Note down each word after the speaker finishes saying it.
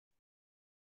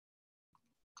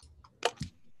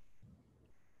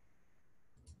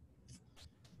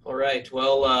All right.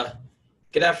 Well,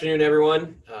 good afternoon,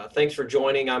 everyone. Thanks for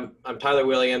joining. I'm Tyler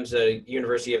Williams, a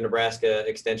University of Nebraska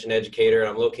Extension educator.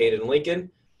 I'm located in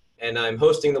Lincoln, and I'm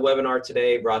hosting the webinar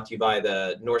today brought to you by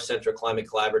the North Central Climate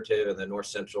Collaborative and the North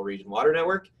Central Region Water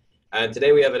Network. And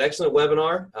today we have an excellent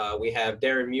webinar. We have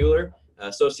Daren Mueller,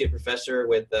 associate professor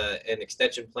with an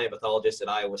extension plant pathologist at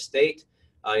Iowa State.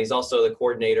 He's also the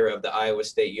coordinator of the Iowa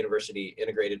State University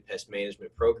Integrated Pest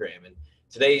Management Program. And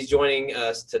today he's joining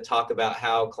us to talk about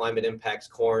how climate impacts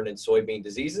corn and soybean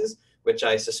diseases, which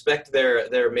I suspect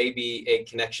there may be a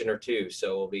connection or two.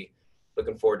 So we'll be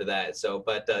looking forward to that.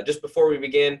 But just before we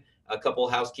begin, a couple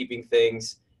housekeeping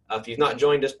things. If you've not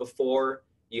joined us before,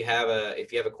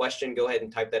 if you have a question, go ahead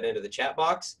and type that into the chat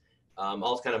box.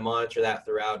 I'll kind of monitor that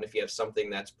throughout, and if you have something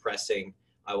that's pressing,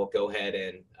 I will go ahead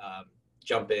and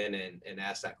jump in and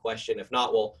ask that question. If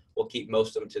not, we'll keep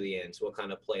most of them to the end. So we'll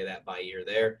kind of play that by ear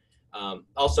there.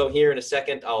 Also here in a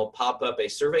second, I'll pop up a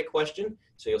survey question.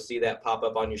 So you'll see that pop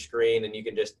up on your screen, and you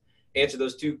can just answer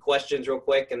those two questions real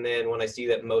quick. And then when I see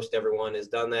that most everyone has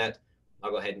done that,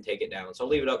 I'll go ahead and take it down. So I'll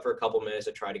leave it up for a couple minutes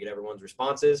to try to get everyone's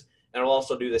responses. And I'll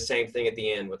also do the same thing at the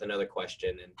end with another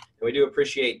question. And we do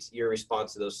appreciate your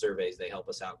response to those surveys. They help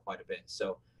us out quite a bit.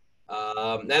 So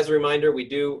as a reminder, we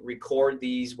do record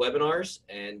these webinars,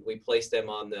 and we place them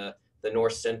on the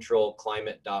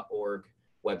northcentralclimate.org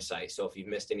website. So if you've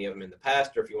missed any of them in the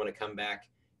past, or if you want to come back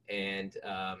and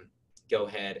go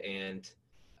ahead and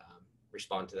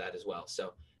respond to that as well.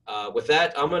 So with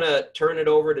that, I'm going to turn it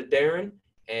over to Daren,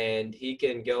 and he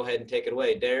can go ahead and take it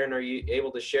away. Daren, are you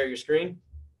able to share your screen?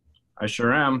 I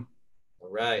sure am. All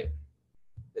right.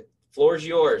 The floor is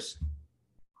yours.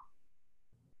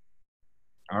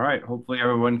 All right. Hopefully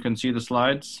everyone can see the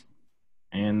slides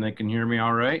and they can hear me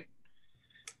all right.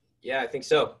 Yeah, I think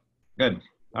so. Good.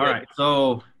 All right.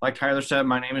 So like Tyler said,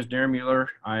 my name is Daren Mueller.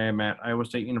 I am at Iowa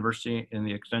State University in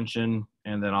the extension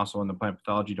and then also in the plant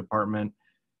pathology department.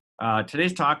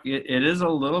 Today's talk, it is a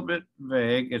little bit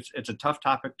vague. It's a tough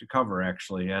topic to cover,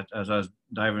 actually, as I was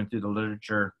diving through the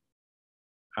literature.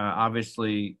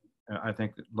 Obviously, I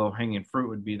think that low-hanging fruit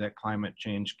would be that climate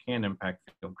change can impact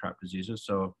field crop diseases.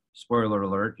 So spoiler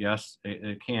alert, yes,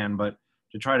 it can, but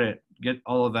to try to get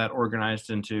all of that organized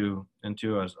into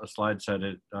a slide set,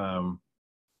 it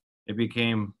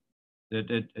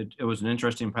was an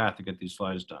interesting path to get these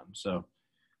slides done. So,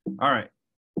 all right.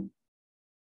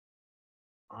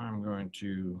 All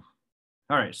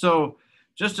right, so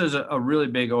just as a really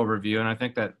big overview, and I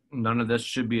think that none of this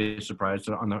should be a surprise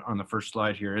on the first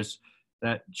slide here, is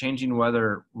that changing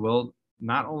weather will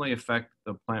not only affect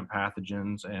the plant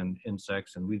pathogens and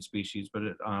insects and weed species, but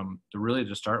to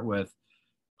start with,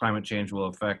 climate change will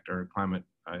affect, or climate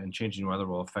and changing weather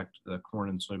will affect the corn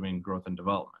and soybean growth and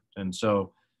development. And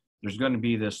so there's going to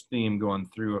be this theme going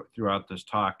throughout this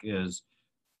talk is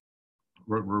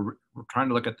we're trying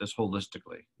to look at this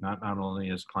holistically. Not only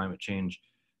is climate change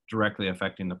directly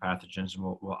affecting the pathogens, and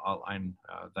we'll outline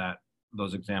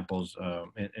those examples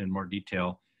in more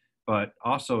detail, but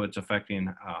also it's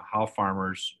affecting how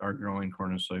farmers are growing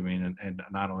corn and soybean, and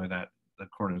not only that, the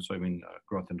corn and soybean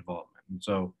growth and development. And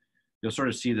so you'll sort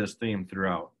of see this theme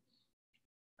throughout.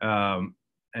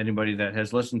 Anybody that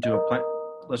has listened to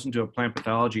a plant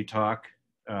pathology talk,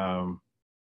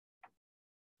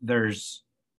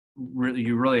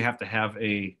 you really have to have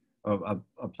a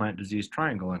plant disease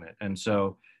triangle in it. And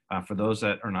so for those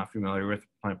that are not familiar with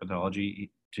plant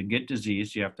pathology, to get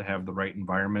disease, you have to have the right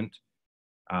environment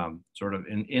sort of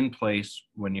in place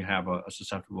when you have a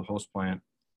susceptible host plant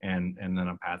and then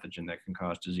a pathogen that can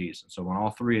cause disease. And so when all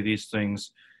three of these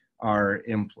things are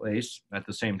in place at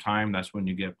the same time, that's when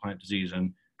you get plant disease.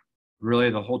 And really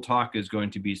the whole talk is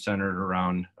going to be centered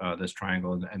around this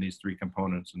triangle and these three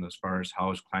components, and as far as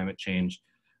how is climate change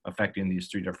affecting these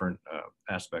three different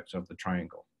aspects of the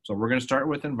triangle. So we're going to start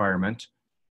with environment,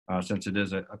 since it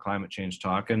is a climate change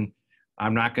talk. And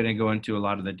I'm not going to go into a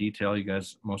lot of the detail. You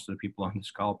guys, most of the people on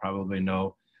this call probably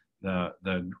know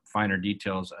the finer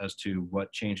details as to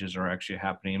what changes are actually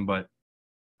happening. But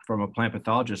from a plant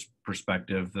pathologist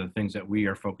perspective, the things that we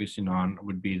are focusing on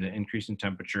would be the increase in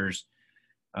temperatures,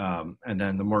 and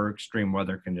then the more extreme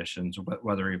weather conditions,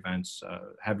 weather events,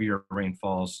 heavier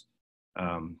rainfalls,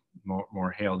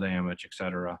 more hail damage,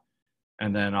 etc.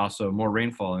 And then also more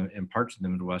rainfall in parts of the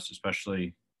Midwest,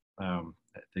 especially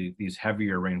these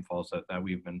heavier rainfalls that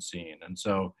we've been seeing. And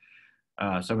so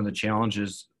some of the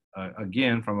challenges,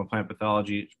 again, from a plant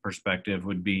pathology perspective,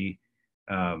 would be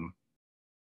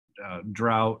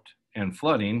drought and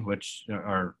flooding, which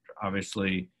are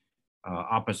obviously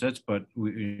opposites, but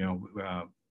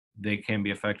they can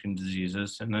be affecting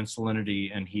diseases. And then salinity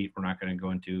and heat, we're not going to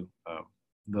go into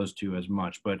those two as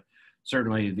much, but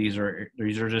certainly these are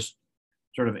just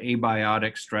sort of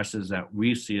abiotic stresses that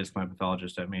we see as plant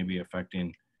pathologists that may be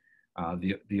affecting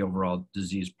the overall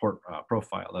disease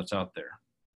profile that's out there.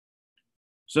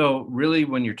 So really,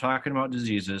 when you're talking about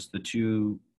diseases, the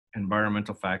two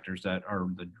environmental factors that are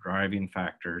the driving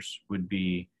factors would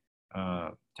be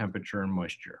temperature and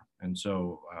moisture. And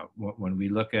so when we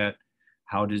look at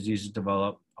how diseases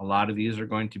develop, a lot of these are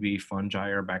going to be fungi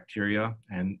or bacteria,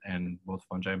 and both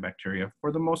fungi and bacteria,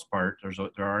 for the most part,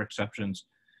 there are exceptions,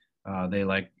 they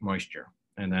like moisture.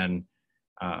 And then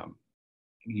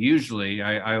usually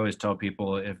I always tell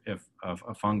people if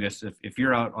a fungus, if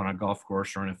you're out on a golf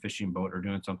course or on a fishing boat or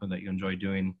doing something that you enjoy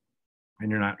doing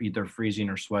and you're not either freezing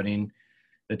or sweating,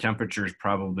 the temperature is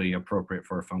probably appropriate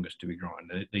for a fungus to be growing.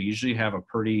 They usually have a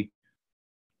pretty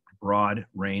broad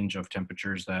range of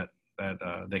temperatures that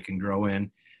they can grow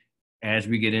in. As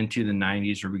we get into the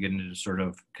 90s, or we get into sort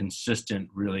of consistent,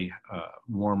 really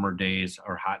warmer days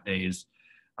or hot days,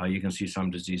 you can see some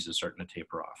diseases starting to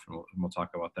taper off, and we'll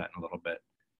talk about that in a little bit.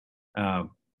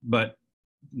 But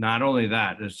not only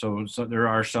that, so there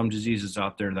are some diseases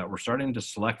out there that we're starting to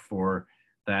select for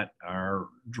that are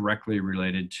directly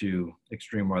related to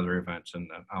extreme weather events. And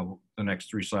the next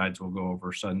 3 slides will go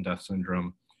over sudden death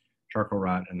syndrome, charcoal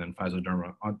rot, and then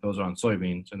physoderma, those on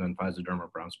soybeans, and then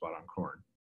physoderma brown spot on corn.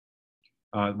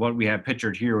 What we have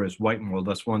pictured here is white mold.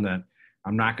 That's one that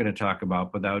I'm not going to talk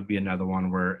about, but that would be another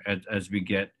one where as we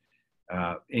get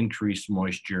increased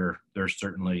moisture, there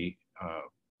certainly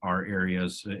are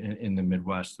areas in the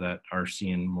Midwest that are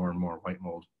seeing more and more white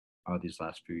mold these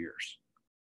last few years.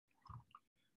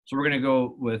 So we're going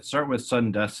to start with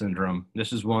sudden death syndrome.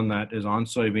 This is one that is on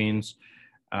soybeans.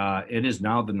 It is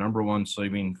now the #1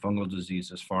 soybean fungal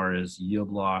disease as far as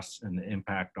yield loss and the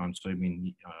impact on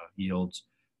soybean yields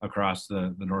across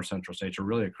the north central states, or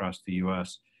really across the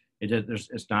U.S.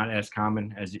 It's not as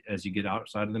common as you get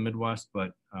outside of the Midwest,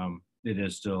 but it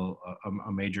is still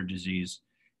a major disease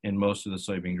in most of the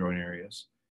soybean growing areas.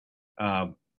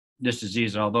 This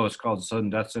disease, although it's called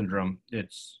sudden death syndrome,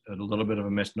 it's a little bit of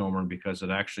a misnomer because it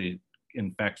actually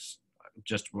infects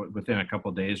just within a couple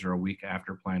of days or a week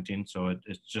after planting. So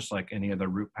it's just like any other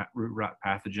root rot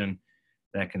pathogen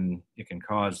that it can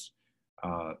cause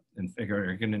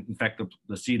it can infect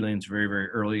the seedlings very, very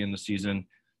early in the season.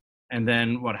 And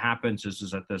then what happens is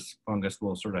that this fungus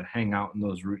will sort of hang out in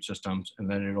those root systems, and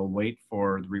then it'll wait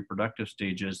for the reproductive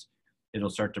stages. It'll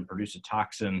start to produce a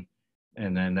toxin,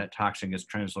 and then that toxin gets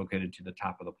translocated to the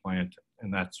top of the plant.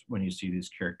 And that's when you see these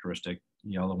characteristic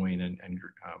yellowing and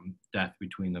death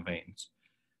between the veins.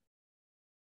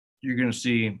 You're going to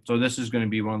see, so this is going to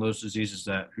be one of those diseases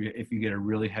that if you get a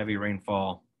really heavy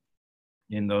rainfall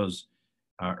in those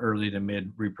early to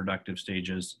mid reproductive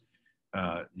stages,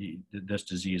 this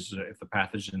disease, if the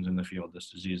pathogen's in the field, this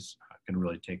disease can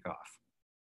really take off.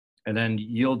 And then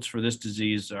yields for this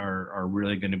disease are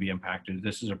really going to be impacted.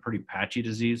 This is a pretty patchy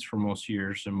disease for most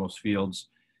years in most fields,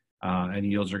 and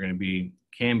yields are going to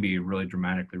can be really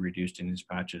dramatically reduced in these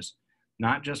patches,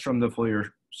 not just from the foliar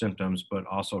symptoms, but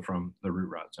also from the root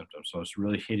rot symptoms. So it's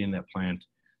really hitting that plant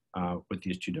with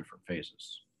these 2 different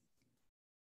phases.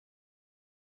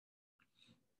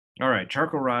 All right,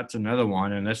 charcoal rot's another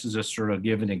one, and this is just sort of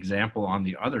give an example on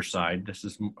the other side. This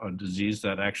is a disease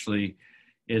that actually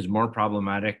is more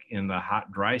problematic in the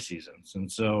hot, dry seasons.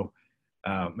 And so,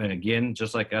 and again,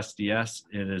 just like SDS,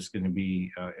 it is going to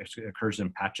be, it occurs in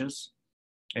patches.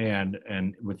 And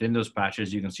within those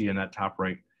patches, you can see in that top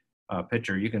right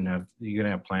picture, you're going to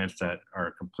have plants that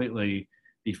are completely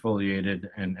defoliated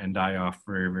and die off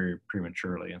very, very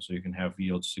prematurely. And so you can have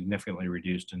yields significantly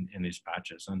reduced in these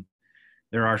patches. And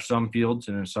there are some fields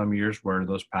and in some years where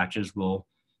those patches will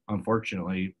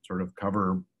unfortunately sort of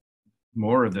cover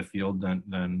more of the field than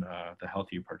the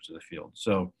healthier parts of the field.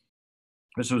 So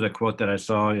this was a quote that I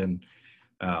saw in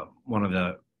one of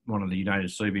the United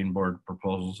Soybean Board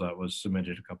proposals that was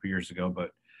submitted a couple years ago.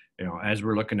 But as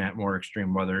we're looking at more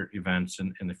extreme weather events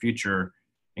in the future,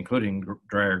 including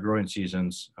drier growing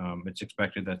seasons, it's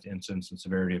expected that the incidence and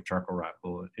severity of charcoal rot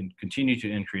will continue to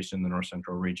increase in the north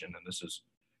central region. And this is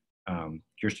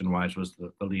Kirsten Wise was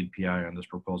the lead PI on this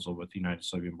proposal with the United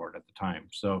Soybean Board at the time.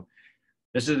 So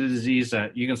this is a disease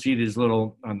that you can see these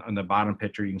little, on the bottom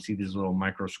picture, you can see these little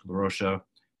microsclerotia.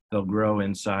 They'll grow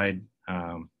inside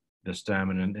the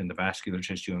stem and in the vascular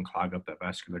tissue and clog up that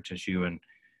vascular tissue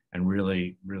and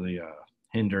really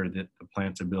hinder the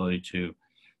plant's ability to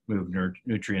move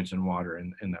nutrients and water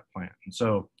in that plant. And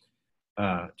so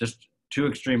just 2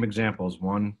 extreme examples,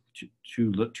 one,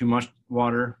 too much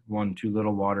water, one, too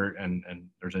little water, and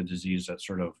there's a disease that's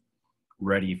sort of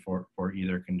ready for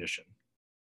either condition.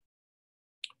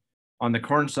 On the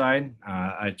corn side,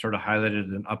 I sort of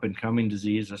highlighted an up and coming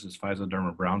disease. This is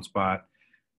Physoderma brown spot.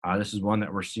 This is one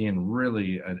that we're seeing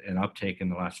really an uptake in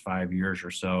the last 5 years or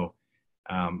so.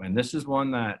 And this is one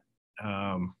that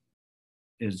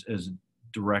is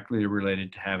directly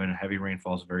related to having heavy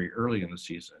rainfalls very early in the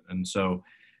season. And so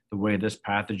the way this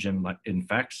pathogen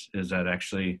infects is that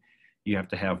actually you have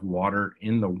to have water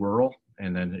in the whorl.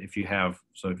 And then if you have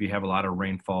a lot of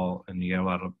rainfall and you have a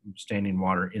lot of standing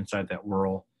water inside that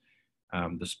whorl,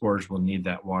 the spores will need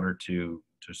that water to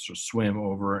swim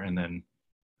over and then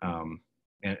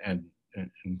and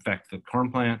infect the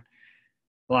corn plant.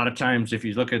 A lot of times, if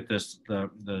you look at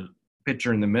the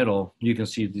picture in the middle, you can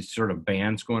see these sort of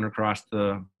bands going across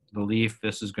the leaf.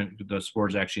 The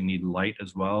spores actually need light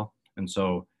as well. And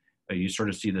so you sort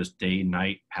of see this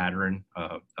day-night pattern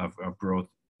of growth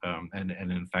and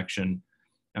infection.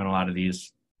 And a lot of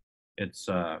these, it's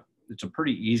a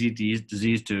pretty easy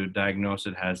disease to diagnose.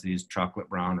 It has these chocolate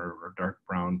brown or dark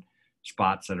brown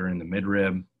spots that are in the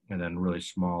midrib, and then really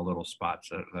small little spots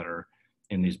that are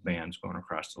in these bands going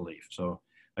across the leaf. So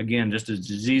again, just a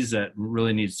disease that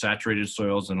really needs saturated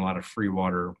soils and a lot of free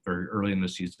water very early in the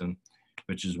season,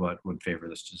 which is what would favor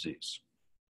this disease.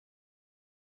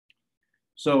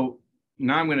 So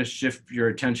now I'm going to shift your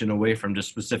attention away from just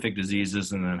specific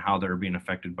diseases and then how they're being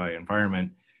affected by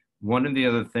environment. One of the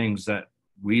other things that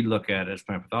we look at as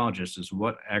plant pathologists is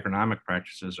what agronomic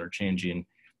practices are changing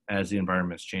as the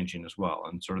environment's changing as well.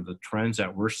 And sort of the trends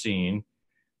that we're seeing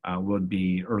would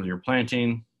be earlier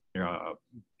planting,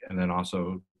 and then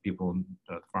also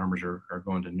farmers are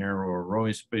going to narrower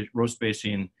row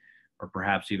spacing, or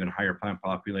perhaps even higher plant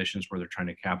populations where they're trying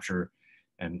to capture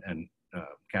and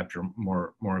capture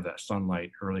more of that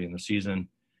sunlight early in the season.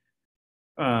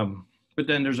 But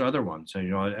then there's other ones,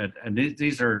 and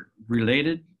these are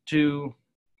related to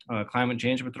climate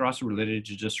change, but they're also related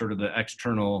to just sort of the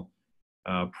external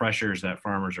pressures that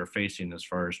farmers are facing as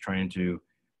far as trying to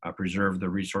preserve the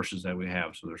resources that we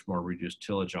have. So there's more reduced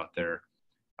tillage out there.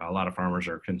 A lot of farmers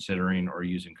are considering or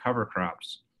using cover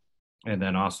crops. And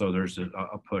then also there's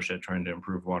a push at trying to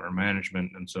improve water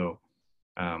management. And so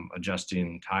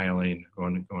adjusting tiling,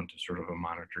 going to sort of a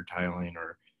monitored tiling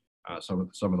or some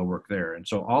of the work there. And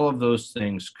so all of those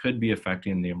things could be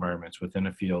affecting the environments within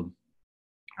a field.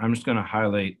 I'm just going to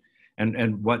highlight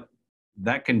and what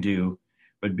that can do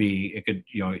would be, it could,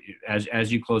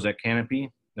 as you close that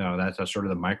canopy, that's a sort of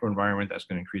the microenvironment that's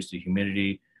going to increase the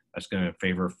humidity, that's going to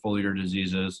favor foliar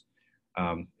diseases.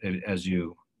 As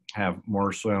you have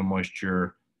more soil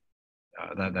moisture,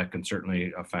 that can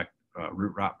certainly affect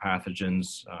root rot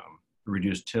pathogens,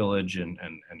 reduced tillage and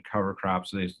cover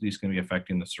crops. These can be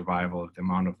affecting the survival of the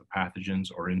amount of the pathogens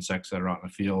or insects that are out in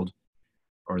the field,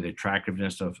 or the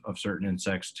attractiveness of certain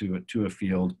insects to a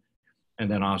field. And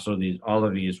then also all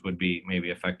of these would be maybe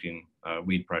affecting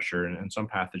weed pressure, and some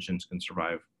pathogens can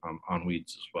survive on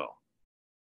weeds as well.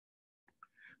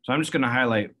 So I'm just going to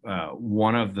highlight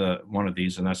one of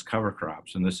these, and that's cover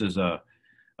crops. And this is a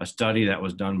study that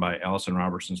was done by Allison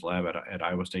Robertson's lab at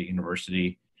Iowa State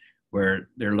University, where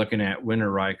they're looking at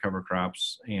winter rye cover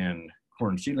crops and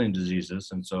corn seedling diseases.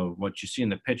 And so what you see in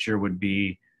the picture would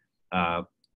be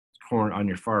corn on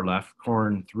your far left,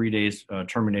 corn 3 days,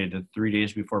 terminated 3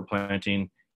 days before planting,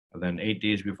 and then 8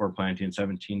 days before planting,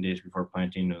 17 days before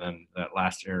planting, and then that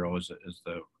last arrow is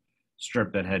the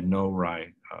strip that had no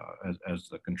rye as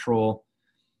the control.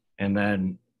 And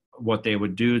then what they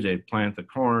would do, they'd plant the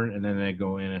corn, and then they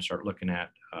go in and start looking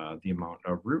at the amount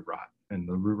of root rot. And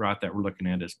the root rot that we're looking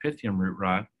at is Pythium root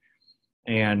rot.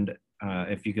 And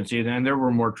if you can see it, and there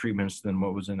were more treatments than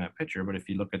what was in that picture, but if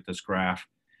you look at this graph,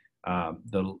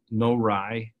 the no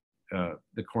rye,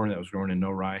 the corn that was grown in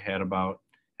no rye had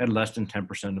less than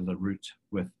 10% of the roots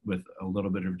with a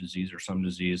little bit of disease or some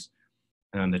disease.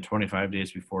 And the 25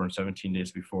 days before and 17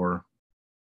 days before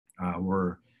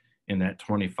were in that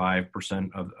 25%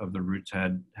 of the roots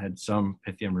had some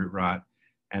Pythium root rot.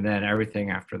 And then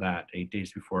everything after that, 8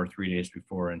 days before, 3 days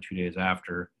before, and 2 days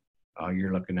after,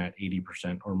 you're looking at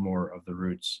 80% or more of the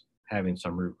roots having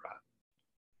some root rot.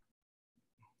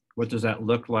 What does that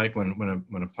look like when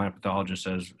a plant pathologist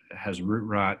says it has root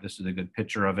rot? This is a good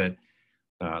picture of it.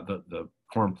 The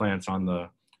corn plants on the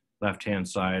left-hand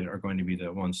side are going to be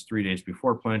the ones 3 days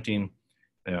before planting.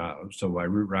 So by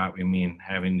root rot, we mean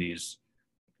having these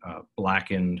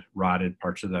blackened, rotted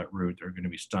parts of that root. They're going to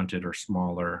be stunted or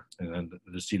smaller, and then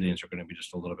the seedlings are going to be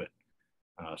just a little bit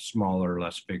smaller,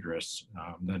 less vigorous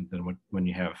than when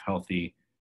you have healthy,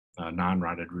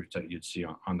 non-rotted roots that you'd see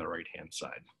on the right-hand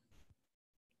side.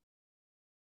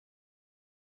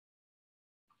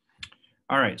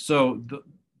 All right, so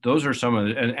those are some of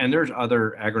the, and there's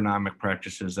other agronomic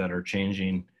practices that are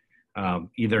changing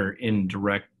either in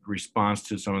direct response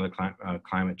to some of the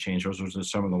climate change. Those were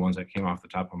some of the ones that came off the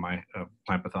top of my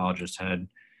plant pathologist head.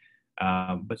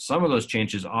 But some of those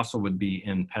changes also would be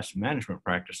in pest management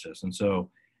practices. And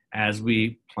so as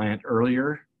we plant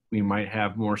earlier, we might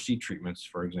have more seed treatments,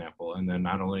 for example. And then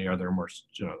not only are there more,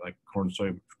 like corn's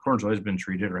always been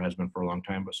treated or has been for a long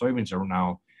time, but soybeans are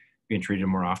now being treated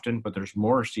more often, but there's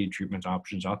more seed treatment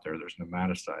options out there. There's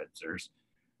nematicides, there's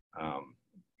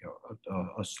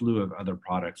a slew of other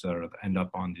products that end up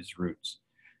on these roots.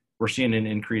 We're seeing an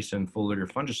increase in foliar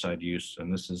fungicide use,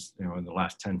 and this is in the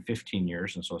last 10, 15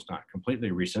 years, and so it's not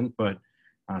completely recent, but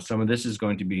some of this is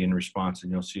going to be in response,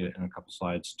 and you'll see it in a couple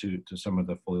slides, to some of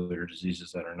the foliar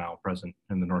diseases that are now present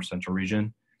in the north central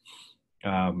region.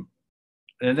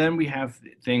 And then we have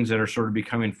things that are sort of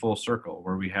becoming full circle,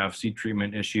 where we have seed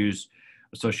treatment issues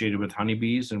associated with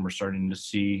honeybees, and we're starting to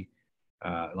see,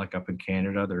 like up in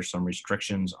Canada, there's some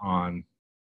restrictions on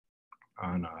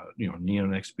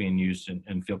neonics being used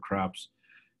in field crops.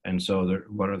 And so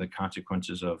what are the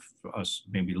consequences of us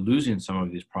maybe losing some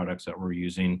of these products that we're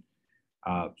using?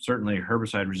 Certainly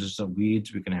herbicide resistant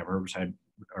weeds, we can have herbicide,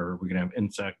 or we can have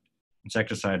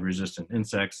insecticide resistant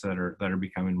insects that are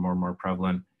becoming more and more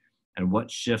prevalent. And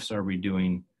what shifts are we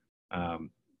doing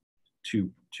to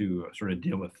sort of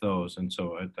deal with those? And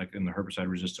so like in the herbicide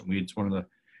resistant weeds, one of the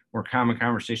more common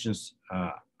conversations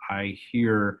I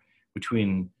hear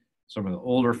between some of the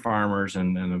older farmers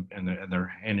and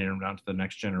they're handing them down to the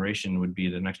next generation would be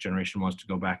the next generation wants to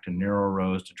go back to narrow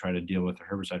rows to try to deal with the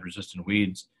herbicide resistant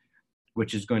weeds,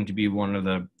 which is going to be one of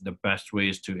the best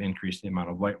ways to increase the amount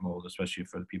of white mold, especially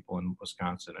for the people in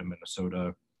Wisconsin and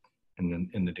Minnesota and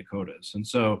in the Dakotas. And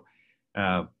so,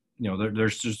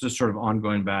 there's just this sort of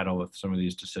ongoing battle with some of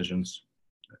these decisions.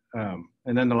 And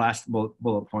then the last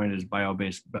bullet point is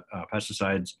bio-based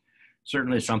pesticides.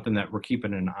 Certainly something that we're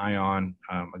keeping an eye on.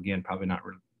 Again, probably not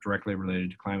directly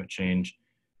related to climate change,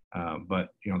 but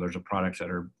there's products that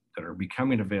are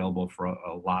becoming available for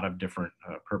a lot of different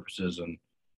purposes,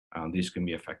 and these can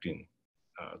be affecting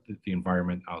the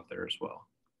environment out there as well.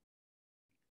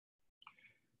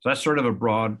 So that's sort of a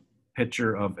broad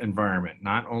picture of environment,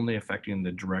 not only affecting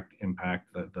the direct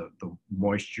impact, the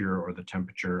moisture or the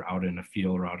temperature out in a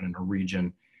field or out in a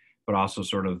region, but also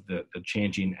sort of the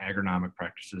changing agronomic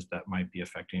practices that might be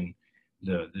affecting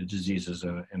the diseases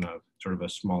in a sort of a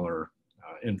smaller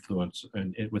influence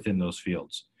within those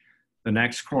fields. The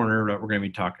next corner that we're going to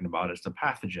be talking about is the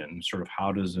pathogen, sort of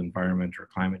how does environment or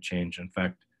climate change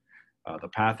affect the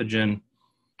pathogen.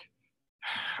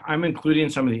 I'm including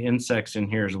some of the insects in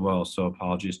here as well, so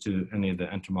apologies to any of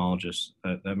the entomologists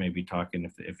that may be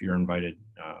talking if you're invited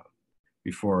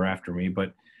before or after me,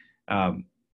 but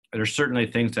there's certainly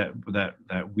things that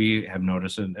we have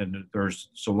noticed, and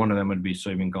so one of them would be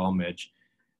soybean gall midge,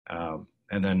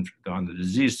 and then on the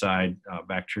disease side,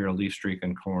 bacterial leaf streak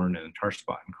in corn and tar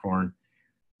spot in corn.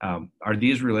 Are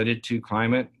these related to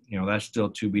climate? That's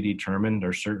still to be determined.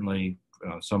 There's certainly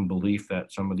some belief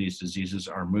that some of these diseases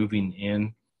are moving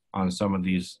in on some of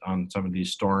these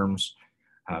storms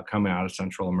coming out of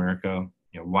Central America.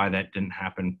 Why that didn't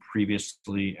happen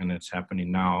previously and it's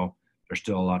happening now. There's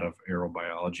still a lot of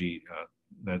aerobiology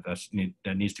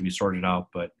that needs to be sorted out,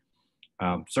 but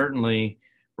certainly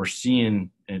we're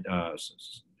seeing it,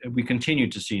 we continue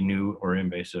to see new or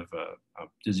invasive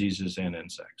diseases and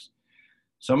insects.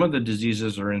 Some of the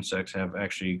diseases or insects have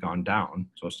actually gone down,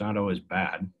 so it's not always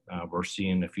bad. We're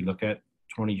seeing, if you look at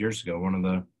 20 years ago, one of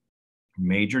the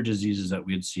major diseases that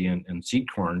we'd see in seed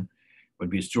corn would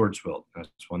be Stewart's wilt. That's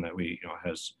one that we,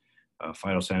 has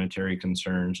phytosanitary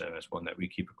concerns, and it's one that we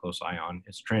keep a close eye on.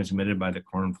 It's transmitted by the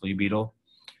corn flea beetle.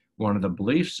 One of the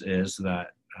beliefs is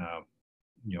that,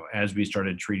 as we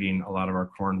started treating a lot of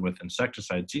our corn with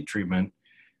insecticide seed treatment,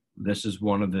 this is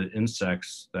one of the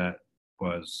insects that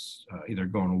was either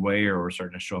going away or was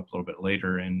starting to show up a little bit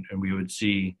later, and we would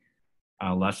see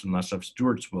less and less of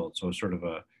Stewart's wilt. So sort of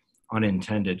a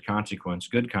unintended consequence,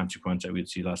 good consequence, that we'd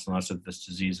see less and less of this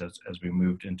disease as we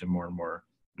moved into more and more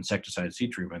insecticide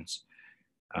seed treatments.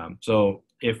 So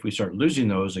if we start losing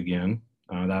those again,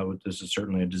 this is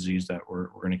certainly a disease that we're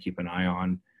going to keep an eye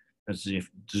on to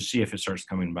see if it starts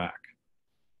coming back.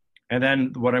 And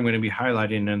then what I'm going to be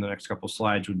highlighting in the next couple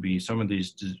slides would be some of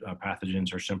these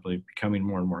pathogens are simply becoming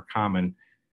more and more common.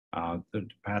 The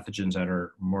pathogens that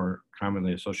are more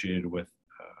commonly associated with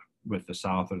the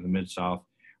South or the Mid-South,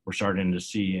 we're starting to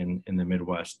see in the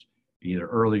Midwest either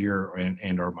earlier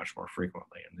and or much more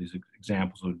frequently. And these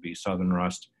examples would be southern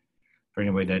rust. For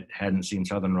anybody that hadn't seen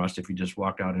southern rust, if you just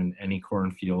walked out in any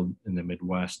cornfield in the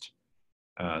Midwest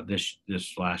this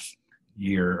last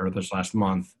year or this last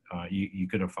month, you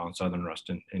could have found southern rust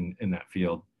in that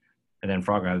field. and then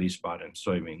frog eye leaf spot in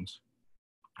soybeans.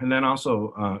 And then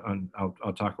also,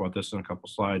 I'll talk about this in a couple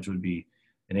slides, would be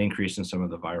an increase in some of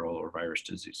the viral or virus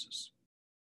diseases.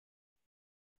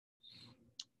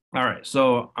 All right,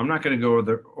 so I'm not going to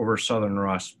go over southern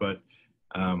rust, but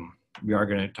we are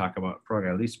going to talk about frog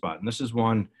eye leaf spot. And this is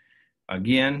one,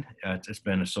 again, it's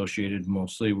been associated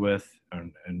mostly with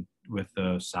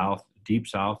the South, deep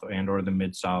South, and or the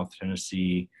mid South,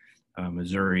 Tennessee,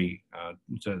 Missouri,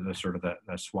 so the sort of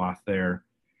that swath there.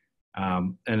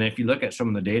 And if you look at some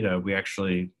of the data, we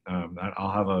actually,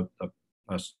 I'll have a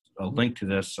link to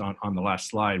this on the last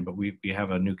slide, but we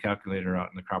have a new calculator out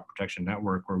in the Crop Protection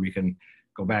Network where we can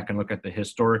go back and look at the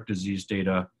historic disease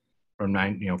data from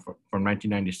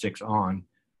 1996 on.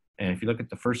 And if you look at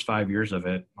the first 5 years of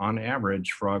it, on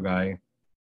average, frog eye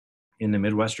in the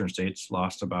Midwestern states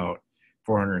lost about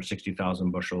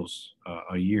 460,000 bushels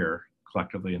a year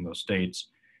collectively in those states,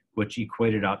 which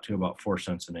equated out to about 4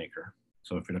 cents an acre.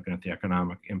 So if you're looking at the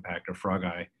economic impact of frog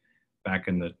eye back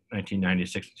in the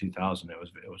 1996 to 2000, it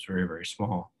was very, very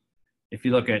small. If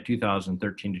you look at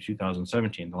 2013 to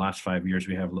 2017, the last 5 years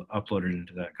we have uploaded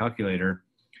into that calculator,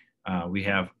 we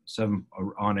have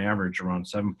on average around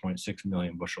 7.6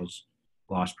 million bushels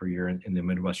lost per year in the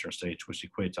Midwestern states, which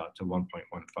equates out to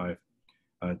 1.15,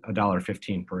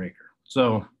 $1.15 per acre.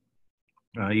 So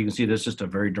you can see this is just a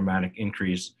very dramatic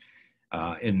increase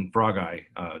in frog eye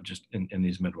just in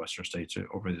these Midwestern states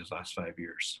over these last 5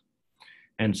 years.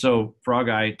 And so frog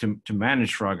eye, to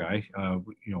manage frog eye,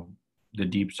 the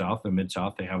deep South, the mid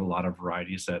South, they have a lot of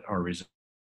varieties that are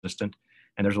resistant.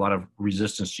 And there's a lot of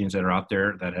resistance genes that are out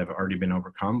there that have already been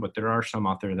overcome, but there are some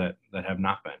out there that have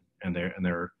not been, and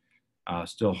they're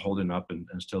still holding up and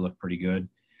still look pretty good.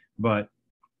 But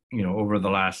over the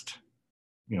last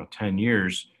 10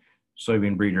 years,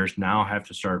 soybean breeders now have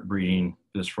to start breeding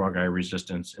this frog eye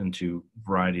resistance into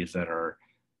varieties that are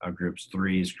groups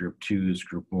 3s, group 2s,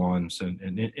 group 1s,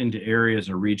 and into areas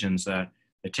or regions that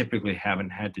they typically haven't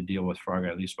had to deal with frog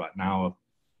eye leaf spot.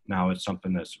 Now it's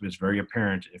something that's very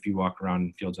apparent if you walk around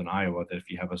in fields in Iowa, that if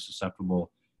you have a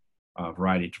susceptible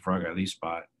variety to frog eye leaf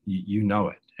spot, you know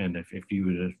it. And if you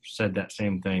would have said that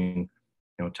same thing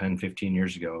 10, 15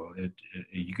 years ago,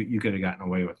 you could have gotten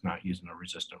away with not using a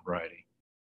resistant variety.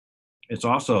 It's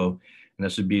also, and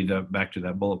this would be back to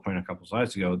that bullet point a couple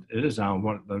slides ago, it is on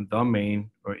one of the main,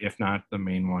 or if not the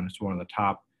main one, it's one of the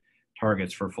top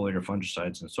targets for foliar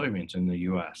fungicides in soybeans in the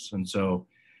US. And so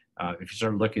if you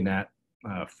start looking at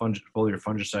foliar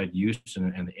fungicide use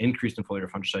and the increase in foliar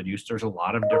fungicide use, there's a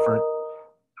lot of different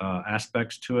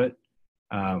aspects to it.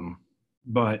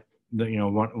 But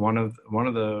one of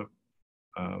the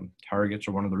targets,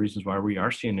 or one of the reasons why we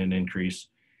are seeing an increase,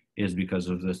 is because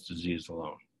of this disease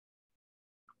alone.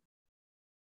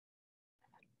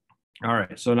 All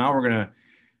right, so now we're going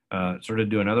to sort of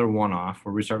do another one-off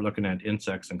where we start looking at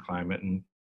insects and climate and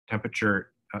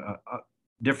temperature,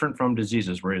 different from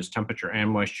diseases, whereas temperature and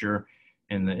moisture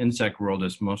in the insect world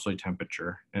is mostly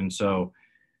temperature. And so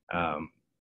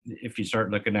if you start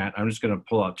looking at, I'm just going to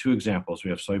pull out 2 examples. We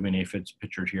have soybean aphids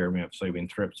pictured here, and we have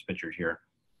soybean thrips pictured here.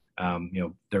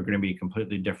 They're going to be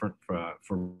completely different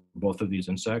for both of these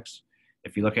insects.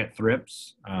 If you look at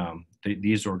thrips,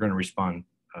 these are going to respond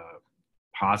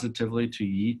positively to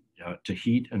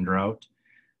heat and drought.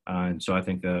 And so I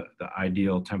think the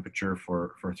ideal temperature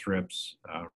for thrips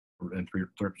and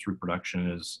thrips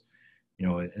reproduction is,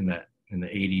 in the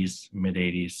 80s, mid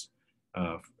 80s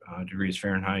degrees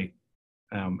Fahrenheit.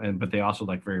 But they also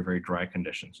like very, very dry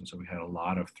conditions. And so we had a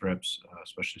lot of thrips,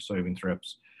 especially soybean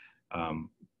thrips,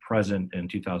 present in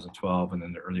 2012 and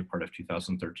then the early part of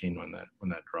 2013 when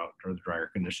that drought or the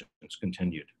drier conditions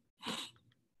continued.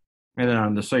 And then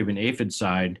on the soybean aphid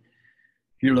side,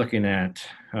 you're looking at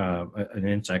an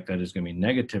insect that is going to be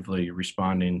negatively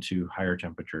responding to higher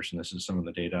temperatures. And this is some of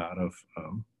the data out of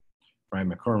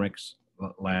Brian McCormick's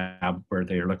lab, where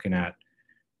they are looking at,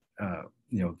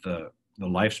 the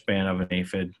lifespan of an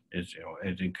aphid is,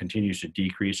 it continues to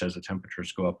decrease as the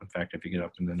temperatures go up. In fact, if you get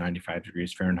up in the 95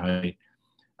 degrees Fahrenheit,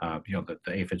 the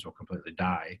aphids will completely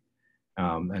die.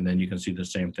 And then you can see the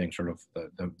same thing, sort of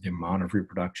the amount of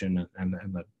reproduction and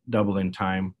the doubling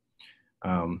time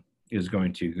is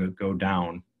going to go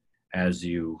down as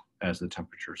the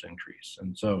temperatures increase.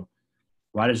 And so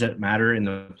why does that matter in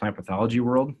the plant pathology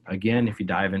world? Again, if you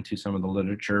dive into some of the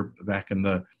literature back in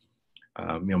the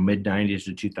mid 90s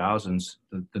to 2000s,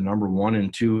 the number 1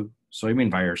 and 2 soybean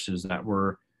viruses that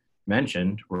were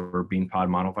mentioned were bean pod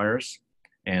monovirus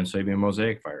and soybean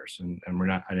mosaic virus. And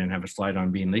I didn't have a slide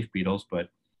on bean leaf beetles, but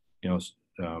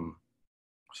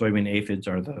soybean aphids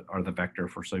are the vector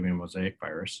for soybean mosaic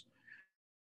virus.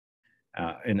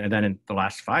 And then in the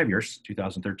last 5 years,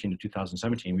 2013 to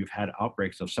 2017, we've had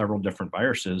outbreaks of several different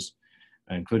viruses,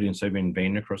 including soybean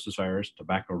vein necrosis virus,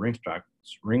 tobacco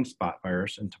ring spot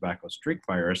virus, and tobacco streak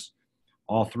virus.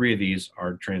 All three of these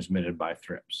are transmitted by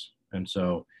thrips. And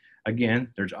so,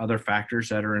 again, there's other factors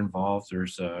that are involved.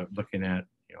 There's looking at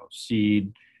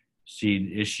seed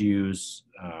issues,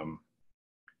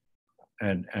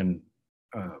 and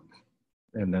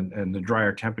the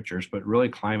drier temperatures, but really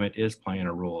climate is playing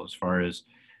a role as far as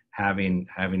having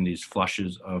these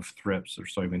flushes of thrips or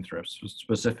soybean thrips,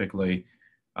 specifically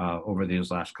over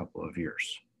these last couple of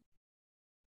years.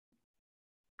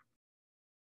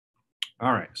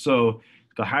 All right, so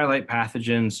to highlight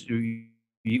pathogens,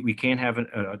 we can have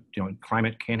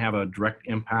climate can have a direct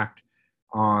impact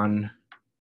on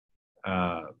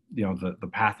the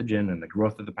pathogen and the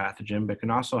growth of the pathogen, but can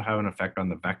also have an effect on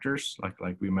the vectors,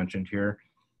 like we mentioned here.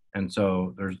 And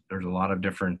so there's a lot of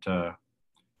different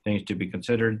things to be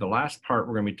considered. The last part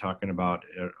we're going to be talking about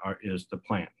is the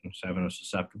plant. It's having a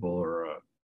susceptible or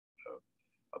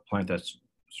a plant that's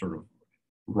sort of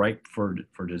ripe for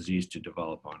disease to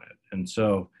develop on it. And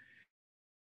so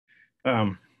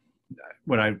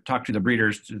when I talk to the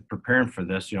breeders preparing for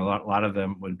this, a lot of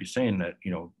them would be saying that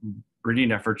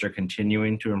breeding efforts are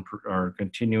continuing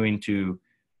to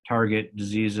target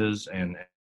diseases and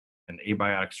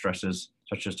abiotic stresses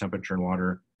such as temperature and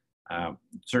water.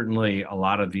 Certainly, a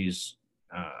lot of these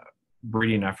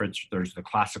breeding efforts, there's the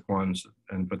classic ones,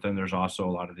 but then there's also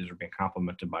a lot of these are being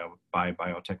complemented by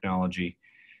biotechnology.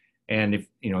 And if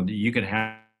you can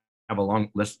have a long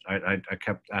list, I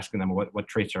kept asking them what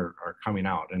traits are coming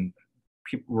out, and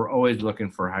people were always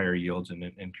looking for higher yields and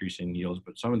increasing yields,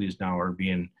 but some of these now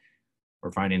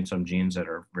we're finding some genes that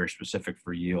are very specific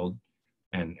for yield,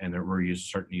 and we're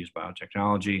starting to use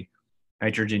biotechnology.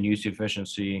 Nitrogen use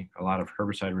efficiency, a lot of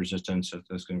herbicide resistance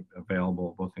that's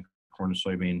available both in corn and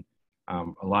soybean,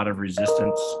 a lot of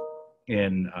resistance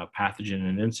in pathogen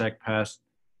and insect pests,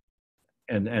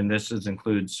 and this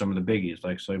includes some of the biggies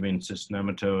like soybean cyst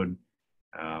nematode,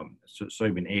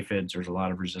 soybean aphids. There's a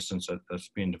lot of resistance that's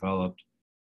being developed,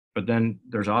 but then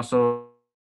there's also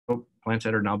plants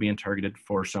that are now being targeted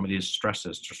for some of these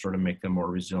stresses to sort of make them more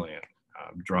resilient,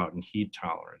 drought and heat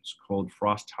tolerance, cold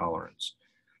frost tolerance.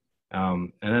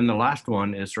 And then the last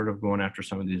one is sort of going after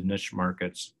some of these niche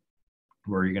markets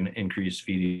where you're going to increase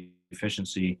feed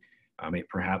efficiency,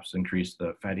 perhaps increase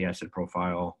the fatty acid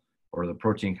profile or the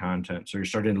protein content. So you're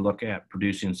starting to look at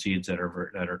producing seeds that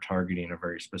are targeting a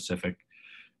very specific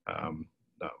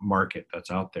market that's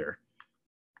out there.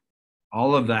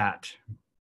 All of that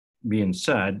being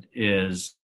said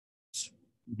is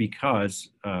because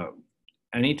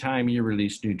anytime you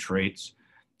release new traits,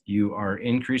 you are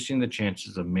increasing the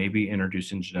chances of maybe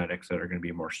introducing genetics that are going to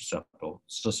be more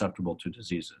susceptible to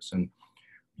diseases. And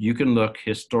you can look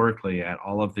historically at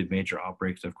all of the major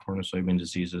outbreaks of corn and soybean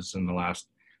diseases in the last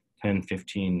 10,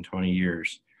 15, 20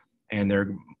 years, and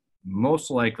they're most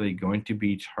likely going to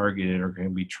be targeted or going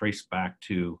to be traced back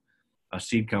to a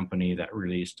seed company that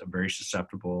released a very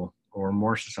susceptible or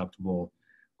more susceptible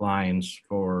lines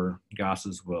for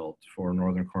Goss's wilt, for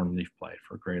northern corn leaf blight,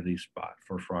 for gray leaf spot,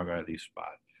 for frog eye leaf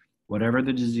spot. Whatever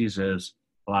the disease is,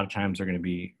 a lot of times they're going to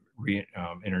be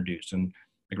introduced. And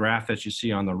the graph that you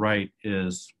see on the right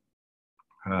is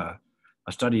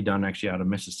a study done actually out of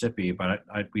Mississippi, but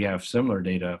we have similar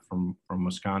data from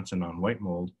Wisconsin on white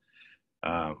mold,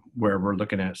 where we're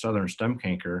looking at southern stem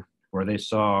canker, where they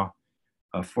saw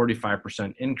a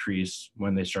 45% increase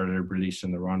when they started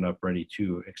releasing the Roundup Ready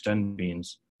 2 extend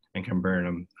beans and comparing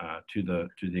them to the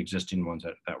existing ones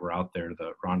that were out there,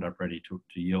 the Roundup Ready to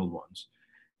yield ones.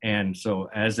 And so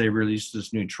as they release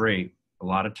this new trait, a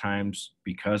lot of times,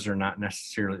 because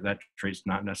that trait's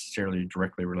not necessarily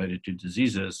directly related to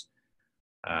diseases,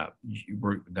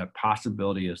 that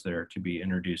possibility is there to be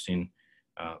introducing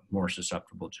more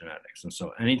susceptible genetics. And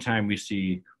so anytime we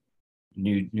see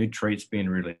new traits being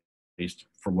released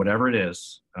for whatever it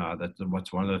is,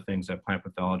 what's one of the things that plant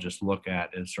pathologists look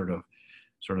at is sort of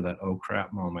that oh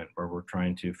crap moment where we're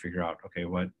trying to figure out, okay,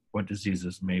 what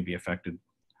diseases may be affected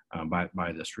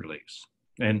by this release.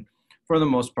 And for the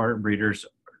most part, breeders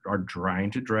are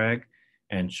trying to drag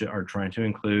and are trying to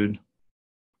include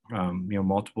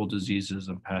multiple diseases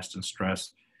and pest and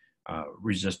stress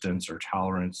resistance or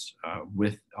tolerance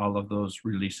with all of those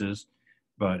releases,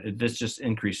 but this just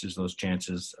increases those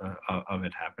chances of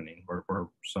it happening where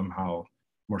somehow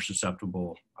more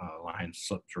susceptible lines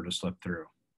slip through.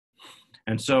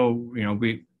 And so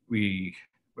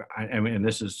I mean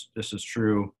this is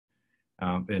true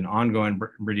in ongoing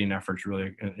breeding efforts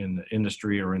really in the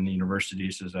industry or in the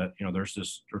universities, is that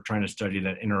we're trying to study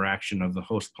that interaction of the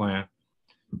host plant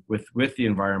with the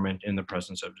environment in the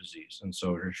presence of disease. And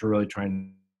so we're really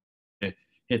trying to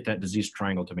hit that disease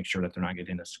triangle to make sure that they're not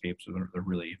getting escapes. So they're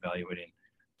really evaluating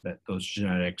that those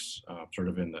genetics sort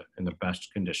of in the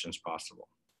best conditions possible.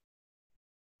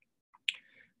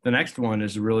 The next one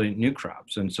is really new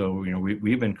crops. And so,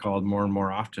 we've been called more and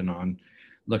more often on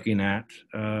looking at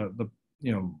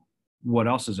what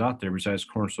else is out there besides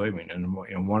corn, soybean.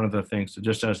 And one of the things,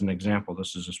 just as an example,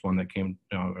 this is just one that came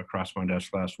across my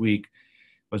desk last week,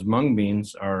 was mung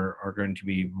beans are going to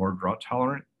be more drought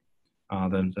tolerant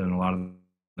than a lot of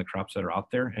the crops that are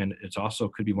out there. And it's also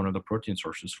could be one of the protein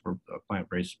sources for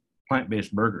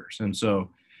plant-based burgers. And so,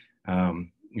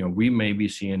 we may be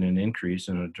seeing an increase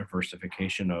in a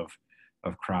diversification of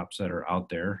crops that are out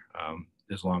there,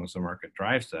 as long as the market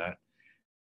drives that.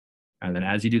 And then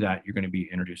as you do that, you're going to be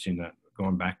introducing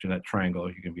going back to that triangle,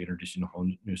 you're going to be introducing a whole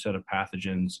new set of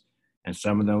pathogens, and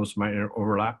some of those might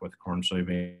overlap with corn,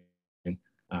 soybean. And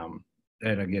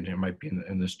again, it might be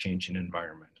in this changing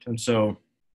environment. And so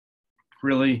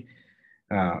really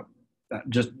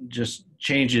just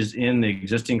changes in the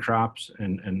existing crops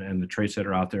and the traits that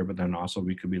are out there, but then also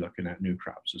we could be looking at new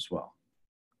crops as well.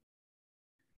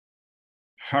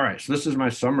 All right, so this is my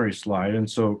summary slide. And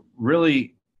so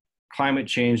really climate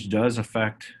change does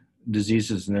affect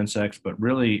diseases and insects, but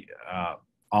really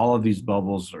all of these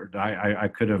bubbles I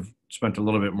could have spent a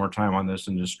little bit more time on this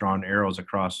and just drawn arrows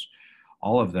across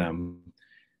all of them.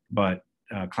 But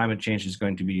climate change is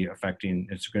going to be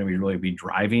it's going to be really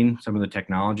driving some of the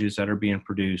technologies that are being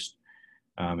produced.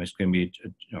 It's going to be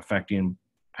affecting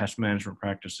pest management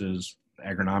practices,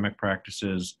 agronomic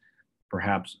practices,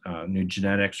 perhaps new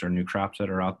genetics or new crops that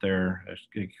are out there.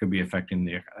 It could be affecting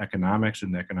the economics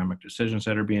and the economic decisions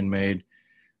that are being made,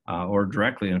 or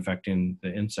directly affecting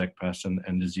the insect pests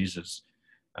and diseases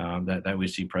that we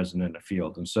see present in the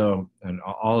field. And so,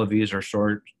 all of these are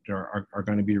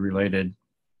going to be related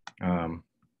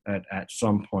at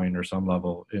some point or some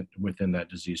level within that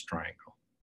disease triangle.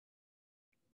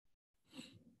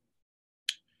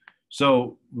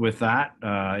 So with that,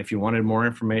 if you wanted more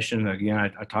information, again,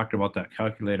 I talked about that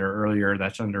calculator earlier.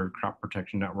 That's under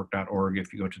cropprotectionnetwork.org.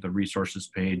 If you go to the resources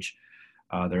page,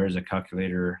 there is a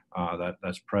calculator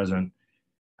that's present.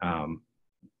 And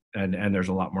there's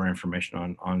a lot more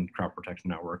information on Crop Protection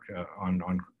Network on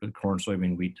corn,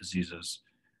 soybean, wheat diseases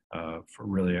for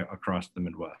really across the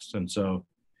Midwest. And so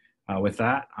with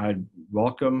that, I'd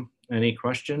welcome any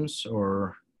questions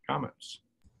or comments.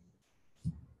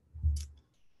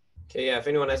 Okay, yeah, if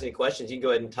anyone has any questions, you can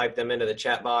go ahead and type them into the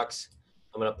chat box.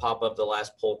 I'm going to pop up the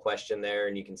last poll question there,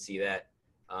 and you can see that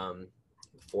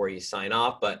before you sign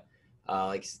off. But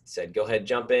like I said, go ahead,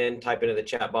 jump in, type into the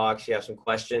chat box if you have some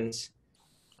questions.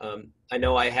 I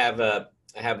know I have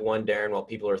one, Daren, while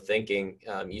people are thinking.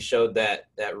 You showed that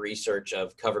research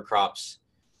of cover crops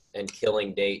and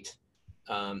killing date.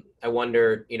 I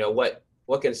wonder,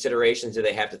 what considerations do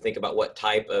they have to think about what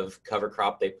type of cover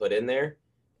crop they put in there,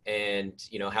 and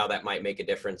how that might make a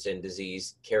difference in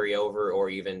disease carryover or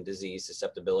even disease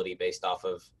susceptibility based off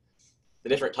of the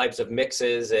different types of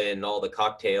mixes and all the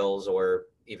cocktails, or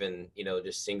even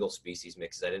just single species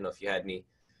mixes. I didn't know if you had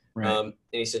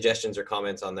any suggestions or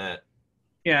comments on that.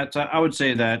 Yeah, I would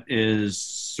say that is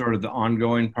sort of the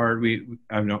ongoing part.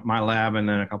 I know my lab and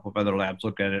then a couple of other labs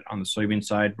looked at it on the soybean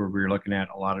side, where we were looking at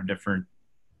a lot of different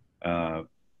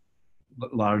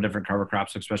cover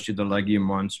crops, especially the legume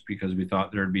ones, because we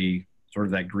thought there'd be sort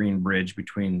of that green bridge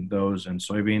between those and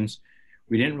soybeans.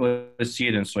 We didn't really see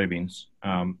it in soybeans.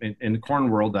 In the corn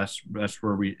world, that's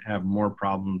where we have more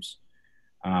problems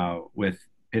with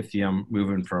Pythium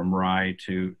moving from rye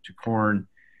to corn.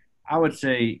 I would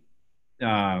say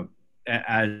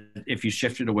if you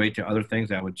shifted away to other things,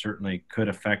 that would certainly could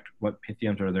affect what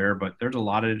Pythiums are there, but there's a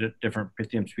lot of different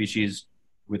Pythium species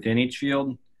within each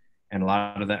field. And a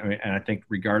lot of that, and I think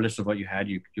regardless of what you had,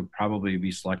 you'll probably be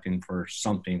selecting for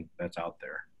something that's out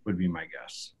there, would be my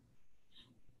guess.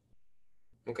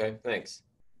 Okay, thanks.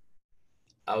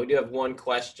 We do have one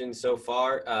question so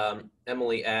far.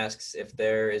 Emily asks if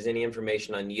there is any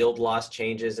information on yield loss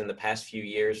changes in the past few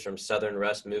years from southern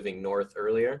rust moving north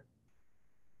earlier.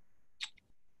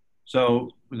 So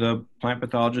the plant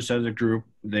pathologists as a group,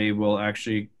 they will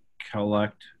actually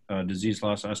collect disease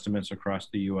loss estimates across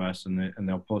the U.S. and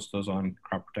they'll post those on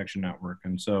Crop Protection Network.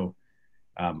 And so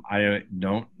I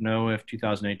don't know if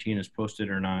 2018 is posted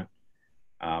or not,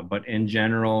 but in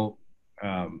general,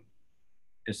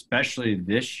 especially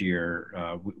this year,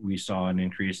 we saw an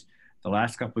increase. The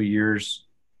last couple of years,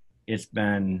 it's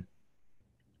been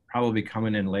probably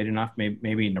coming in late enough.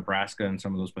 Maybe Nebraska and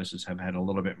some of those places have had a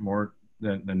little bit more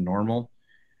than normal.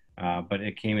 but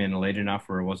it came in late enough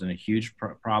where it wasn't a huge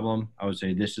problem. I would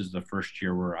say this is the first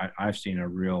year where I've seen a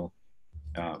real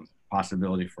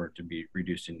possibility for it to be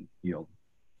reducing yield.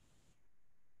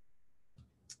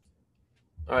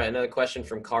 All right, another question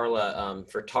from Carla.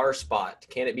 For tar spot,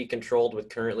 can it be controlled with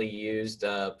currently used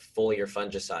foliar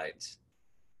fungicides?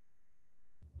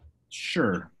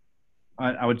 Sure.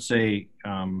 I would say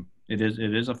it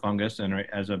is a fungus, and right,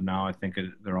 as of now, I think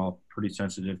they're all pretty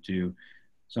sensitive to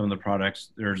some of the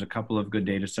products. There's a couple of good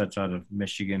data sets out of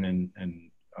Michigan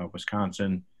and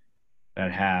Wisconsin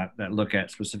that look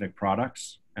at specific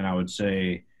products, and I would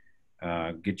say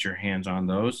get your hands on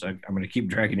those. I'm going to keep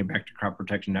dragging it back to Crop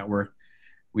Protection Network.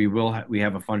 We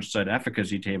have a fungicide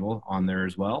efficacy table on there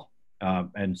as well,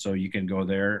 and so you can go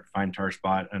there, find tar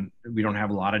spot, and we don't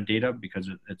have a lot of data because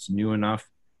it's new enough,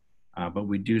 but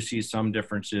we do see some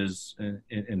differences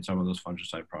in some of those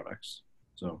fungicide products.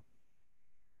 So.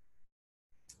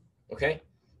 Okay,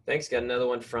 thanks. Got another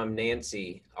one from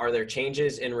Nancy. Are there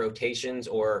changes in rotations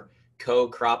or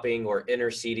co-cropping or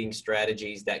interseeding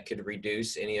strategies that could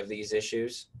reduce any of these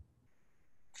issues?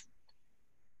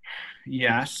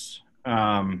 Yes.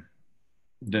 The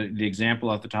example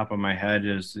off the top of my head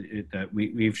is that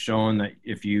we've shown that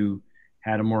if you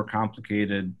had a more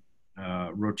complicated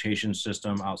rotation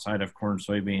system outside of corn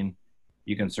soybean,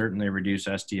 you can certainly reduce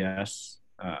SDS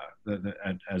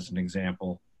as an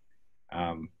example.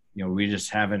 We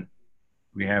just haven't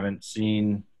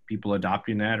seen people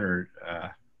adopting that, or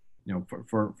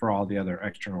for all the other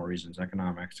external reasons,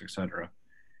 economics, etc.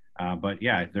 But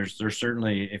yeah, there's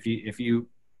certainly, if you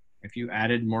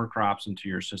added more crops into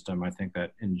your system, I think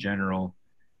that in general,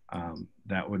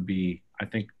 that would be, I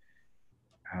think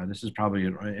this is probably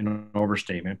an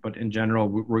overstatement, but in general,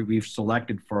 we've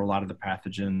selected for a lot of the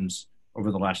pathogens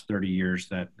over the last 30 years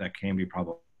that can be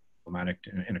problematic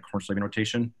in a corn soybean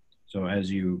rotation. So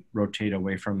as you rotate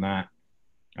away from that,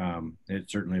 it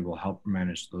certainly will help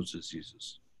manage those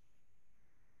diseases.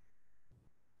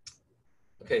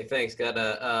 Okay, thanks. Got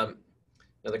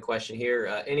another question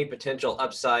here. Any potential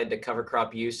upside to cover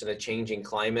crop use in a changing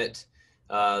climate,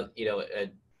 in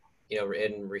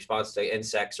response to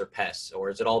insects or pests, or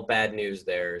is it all bad news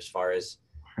there as far as,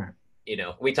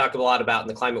 we talk a lot about in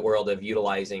the climate world of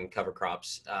utilizing cover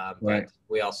crops, right. But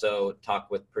we also talk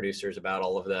with producers about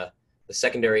all of the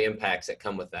secondary impacts that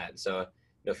come with that. So,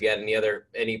 if you had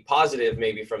any positive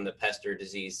maybe from the pest or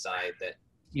disease side that.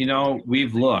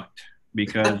 We've looked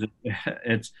because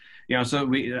it's,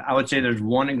 I would say there's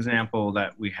one example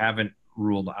that we haven't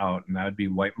ruled out, and that would be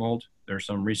white mold. There's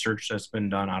some research that's been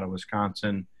done out of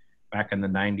Wisconsin back in the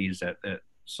 90s that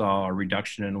saw a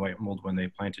reduction in white mold when they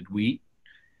planted wheat,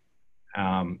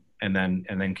 and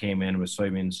then came in with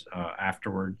soybeans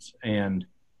afterwards. And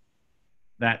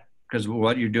that, because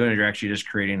what you're doing is you're actually just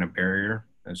creating a barrier,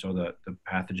 and so the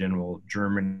pathogen will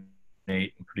germinate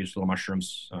and produce little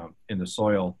mushrooms in the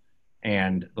soil,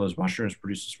 and those mushrooms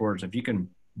produce the spores. If you can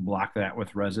block that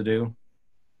with residue,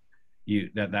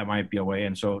 that might be a way.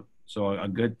 And so a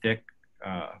good thick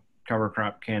cover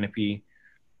crop canopy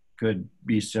could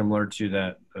be similar to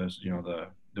that,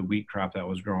 the wheat crop that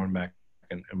was growing back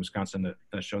in Wisconsin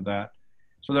that showed that.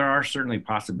 So there are certainly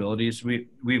possibilities.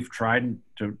 We've tried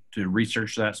to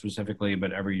research that specifically,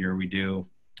 but every year we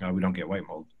don't get white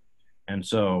mold. And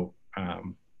so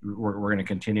we're going to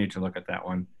continue to look at that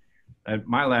one.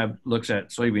 My lab looks at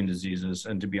soybean diseases,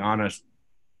 and to be honest,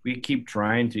 we keep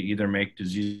trying to either make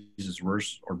diseases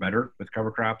worse or better with cover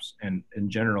crops. And in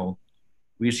general,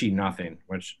 we see nothing,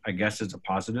 which I guess is a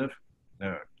positive,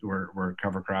 where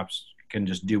cover crops can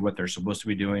just do what they're supposed to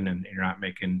be doing, and you're not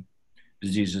making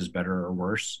diseases better or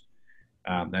worse.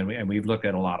 And we've looked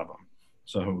at a lot of them.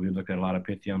 So we've looked at a lot of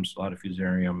pythiums, a lot of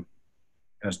fusarium,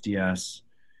 SDS,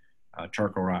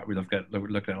 charcoal rot. We looked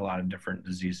at a lot of different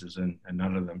diseases, and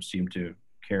none of them seem to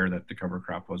care that the cover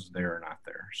crop was there or not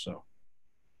there. So.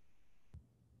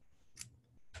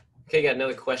 Okay, got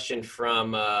another question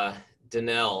from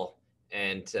Danelle,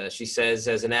 and she says,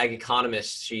 as an ag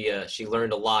economist, she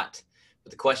learned a lot. But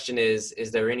the question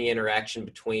is there any interaction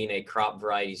between a crop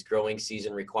variety's growing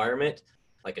season requirement,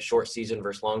 like a short season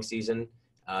versus long season,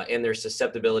 and their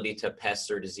susceptibility to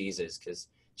pests or diseases? Because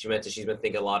she mentioned she's been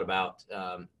thinking a lot about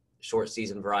short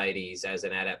season varieties as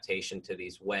an adaptation to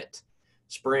these wet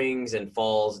springs and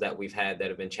falls that we've had that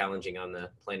have been challenging on the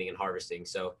planting and harvesting.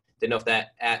 So didn't know if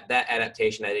that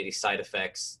adaptation had any side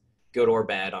effects, good or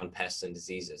bad, on pests and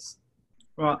diseases.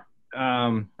 Well,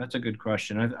 that's a good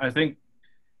question. I think,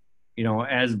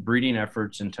 as breeding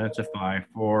efforts intensify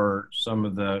for some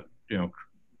of the,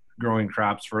 growing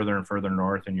crops further and further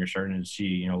north, and you're starting to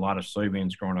see, a lot of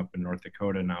soybeans growing up in North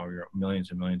Dakota now, you're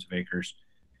millions and millions of acres.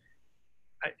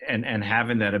 and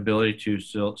having that ability to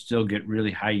still get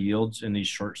really high yields in these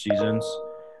short seasons,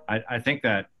 I think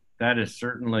that that is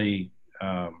certainly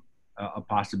a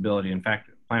possibility. In fact,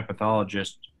 plant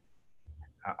pathologists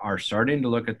are starting to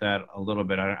look at that a little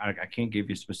bit. I can't give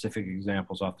you specific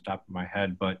examples off the top of my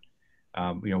head, but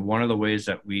one of the ways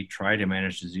that we try to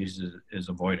manage diseases is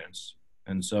avoidance.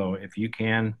 And so if you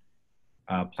can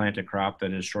plant a crop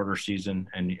that is shorter season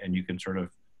and you can sort of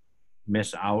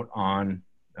miss out on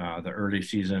the early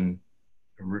season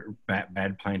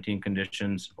bad planting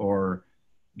conditions, or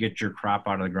get your crop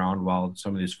out of the ground while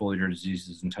some of these foliar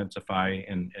diseases intensify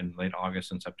in late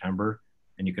August and September,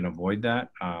 and you can avoid that,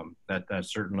 that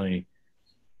certainly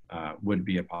would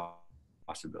be a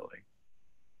possibility.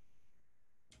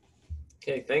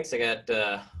 Okay, thanks. I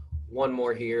got one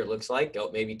more here, it looks like. Oh,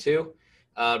 maybe two.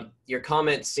 Your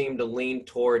comments seem to lean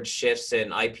towards shifts in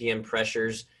IPM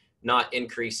pressures, not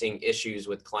increasing issues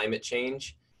with climate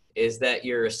change. Is that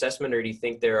your assessment, or do you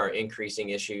think there are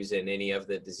increasing issues in any of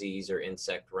the disease or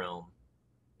insect realm?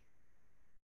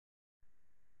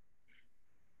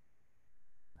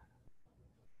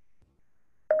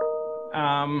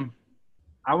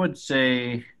 I would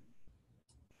say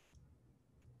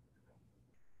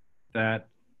that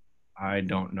I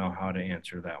don't know how to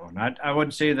answer that one. I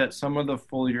would say that some of the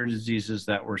foliar diseases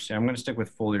that we're seeing, I'm going to stick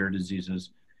with foliar diseases.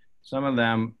 Some of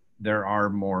them, there are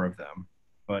more of them,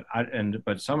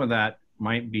 but some of that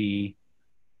might be,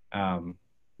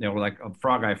 like a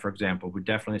frog eye, for example, we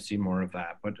definitely see more of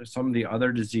that. But some of the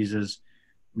other diseases,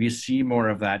 we see more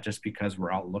of that just because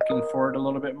we're out looking for it a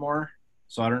little bit more.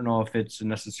 So I don't know if it's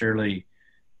necessarily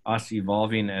us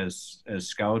evolving as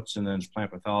scouts and then as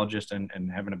plant pathologists and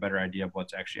having a better idea of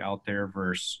what's actually out there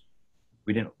versus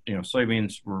we didn't,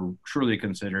 soybeans were truly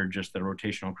considered just the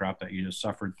rotational crop that you just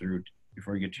suffered through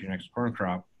before you get to your next corn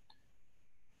crop.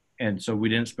 And so we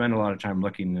didn't spend a lot of time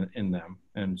looking in them.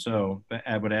 And so,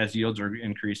 but as yields are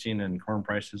increasing and corn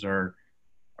prices are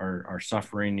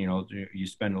suffering, you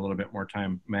spend a little bit more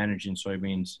time managing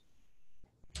soybeans.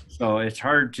 So it's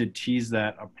hard to tease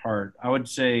that apart. I would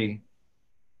say,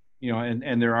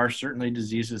 and there are certainly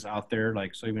diseases out there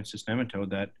like soybean cyst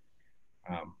nematode that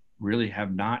really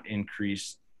have not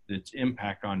increased its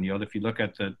impact on yield. If you look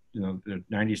at the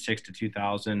 96 to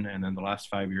 2000 and then the last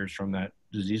 5 years from that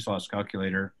disease loss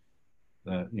calculator,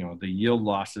 the yield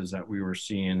losses that we were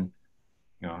seeing,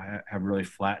 have really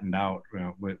flattened out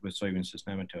with soybean cyst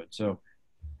nematode. So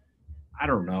I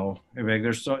don't know. I mean,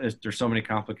 there's so many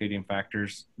complicating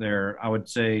factors there. I would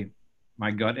say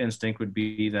my gut instinct would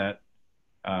be that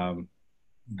the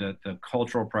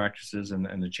cultural practices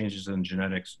and the changes in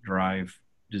genetics drive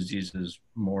diseases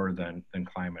more than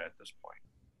climate at this point.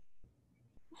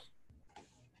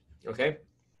 Okay.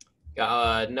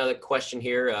 Got another question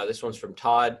here. This one's from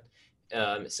Todd.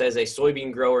 It says a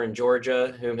soybean grower in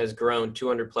Georgia whom has grown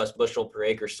 200 plus bushel per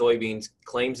acre soybeans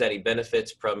claims that he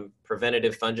benefits from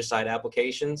preventative fungicide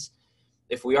applications.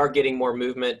 If we are getting more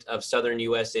movement of southern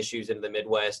U.S. issues into the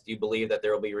Midwest, do you believe that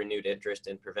there will be renewed interest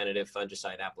in preventative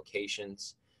fungicide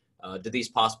applications? Do these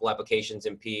possible applications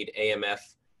impede AMF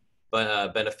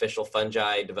beneficial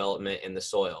fungi development in the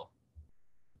soil?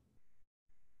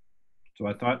 So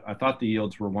I thought the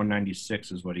yields were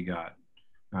 196 is what he got,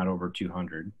 not over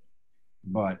 200.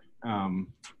 But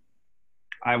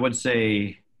I would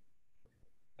say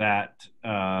that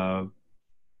I'll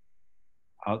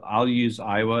use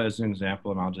Iowa as an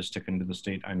example, and I'll just stick into the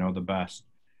state I know the best.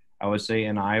 I would say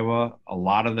in Iowa, a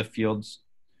lot of the fields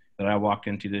that I walked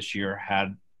into this year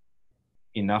had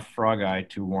enough frog eye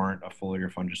to warrant a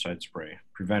foliar fungicide spray,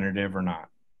 preventative or not.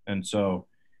 And so,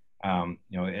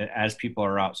 as people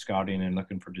are out scouting and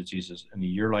looking for diseases in a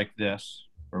year like this,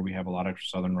 where we have a lot of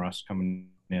southern rust coming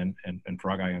in and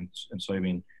frog eye and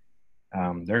soybean,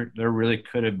 there really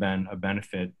could have been a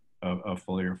benefit of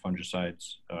foliar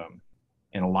fungicides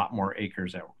in a lot more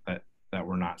acres that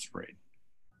were not sprayed.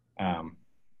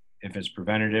 If it's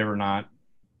preventative or not,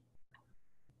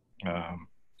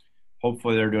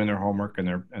 hopefully they're doing their homework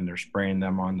and they're spraying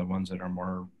them on the ones that are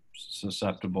more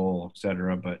susceptible, et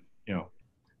cetera. But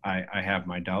I have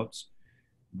my doubts.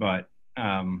 But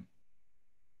I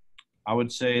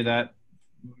would say that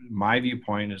my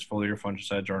viewpoint is foliar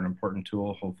fungicides are an important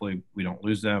tool. Hopefully we don't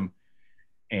lose them.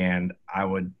 And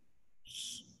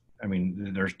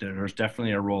there's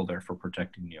definitely a role there for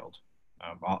protecting yield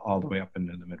all the way up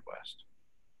into the Midwest.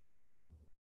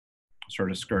 Sort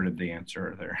of skirted the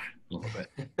answer there a little bit.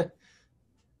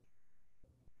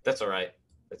 That's all right.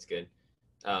 That's good.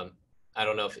 I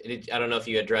don't know if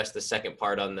you addressed the second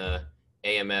part on the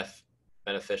AMF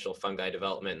beneficial fungi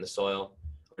development in the soil,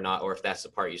 not, or if that's the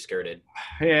part you skirted.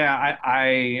 Yeah, I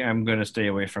am going to stay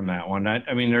away from that one.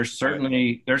 I mean, there's All right.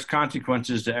 certainly there's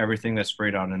consequences to everything that's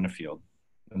sprayed out in the field,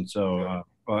 and so, Sure.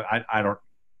 but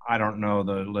I don't know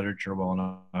the literature well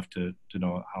enough to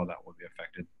know how that would be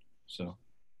affected. So,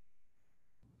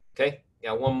 Okay.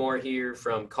 Got one more here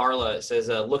from Carla. It says,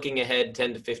 looking ahead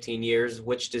 10 to 15 years,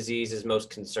 which disease is most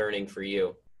concerning for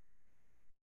you?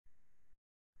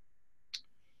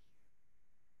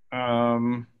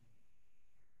 um,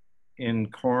 in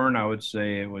corn, I would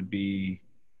say it would be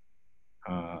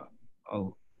uh,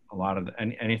 a lot of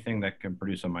anything that can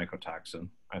produce a mycotoxin.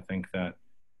 I think that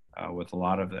with a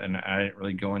lot of and I didn't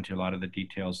really go into a lot of the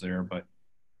details there, but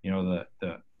the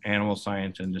animal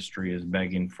science industry is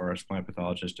begging for us plant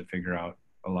pathologists to figure out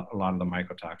a lot of the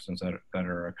mycotoxins that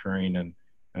are occurring and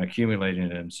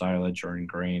accumulating in silage or in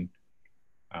grain.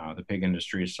 The pig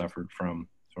industry has suffered from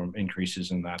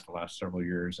increases in that the last several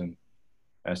years, and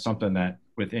that's something that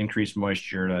with increased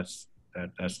moisture, that's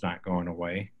not going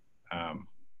away. Um,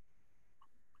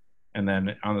 and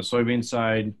then on the soybean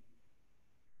side,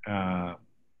 uh,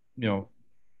 you know,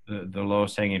 the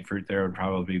lowest hanging fruit there would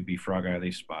probably be frog eye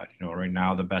leaf spot. Right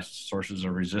now the best sources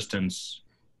of resistance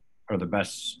or the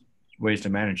best ways to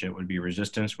manage it would be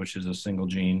resistance, which is a single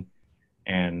gene,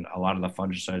 and a lot of the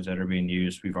fungicides that are being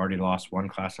used. We've already lost one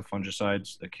class of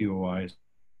fungicides, the QOIs,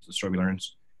 the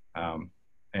strobilurins,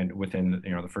 and within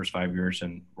the first 5 years,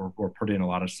 and we're putting a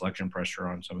lot of selection pressure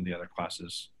on some of the other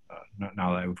classes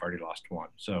now that we've already lost one.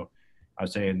 So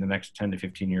I'd say in the next 10 to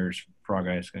 15 years, frog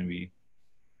eye is going to be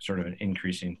sort of an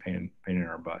increasing pain in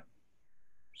our butt.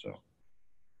 So.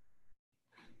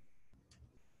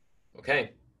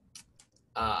 Okay.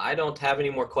 I don't have any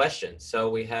more questions. So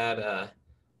we had a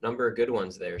number of good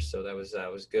ones there. So that was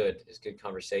good. It was good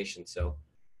conversation. So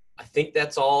I think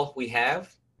that's all we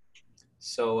have.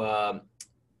 So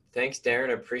thanks, Daren.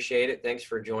 I appreciate it. Thanks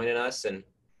for joining us, and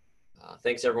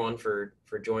thanks everyone for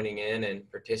joining in and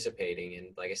participating. And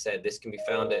like I said, this can be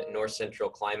found at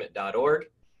northcentralclimate.org.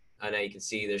 I know you can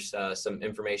see there's some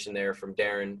information there from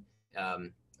Daren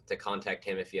to contact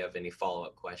him if you have any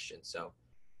follow-up questions. So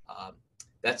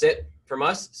that's it from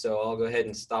us. So I'll go ahead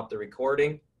and stop the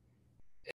recording.